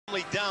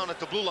down at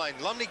the blue line.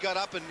 Lumley got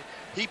up and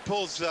he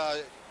pulls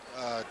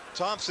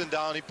Thompson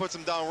down. He puts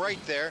him down right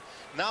there.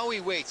 Now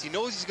he waits. He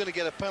knows he's going to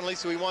get a penalty,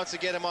 so he wants to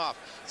get him off.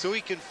 So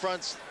he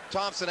confronts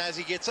Thompson as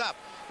he gets up.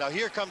 Now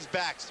here comes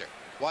Baxter.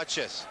 Watch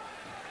this.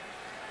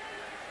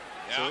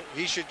 Yeah. So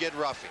he should get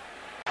roughing.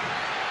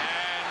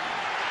 And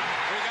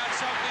we got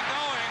something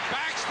going.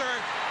 Baxter,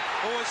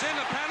 who was in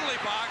the penalty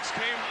box,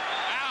 came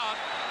out.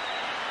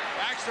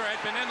 Baxter had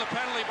been in the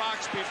penalty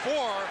box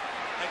before,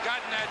 had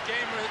gotten that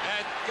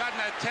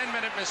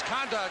 10-minute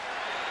misconduct.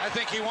 I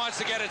think he wants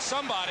to get at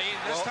somebody.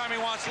 This time he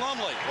wants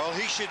Lumley. Well,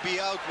 he should be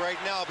out right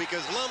now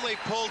because Lumley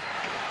pulled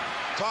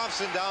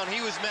Thompson down.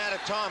 He was mad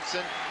at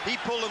Thompson. He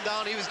pulled him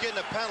down. He was getting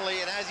a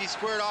penalty, and as he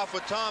squared off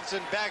with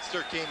Thompson,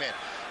 Baxter came in.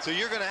 So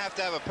you're going to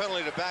have a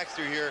penalty to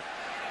Baxter here.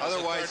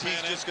 Otherwise,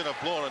 he's just going to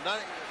blow it.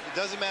 It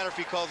doesn't matter if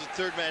he calls a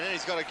third man in.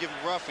 He's got to give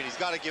him roughing. He's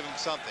got to give him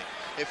something.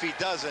 If he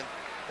doesn't,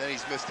 then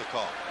he's missed the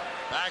call.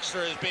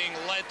 Baxter is being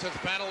led to the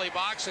penalty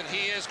box, and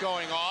he is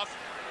going off.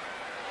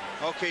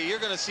 Okay, you're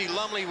going to see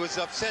Lumley was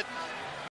upset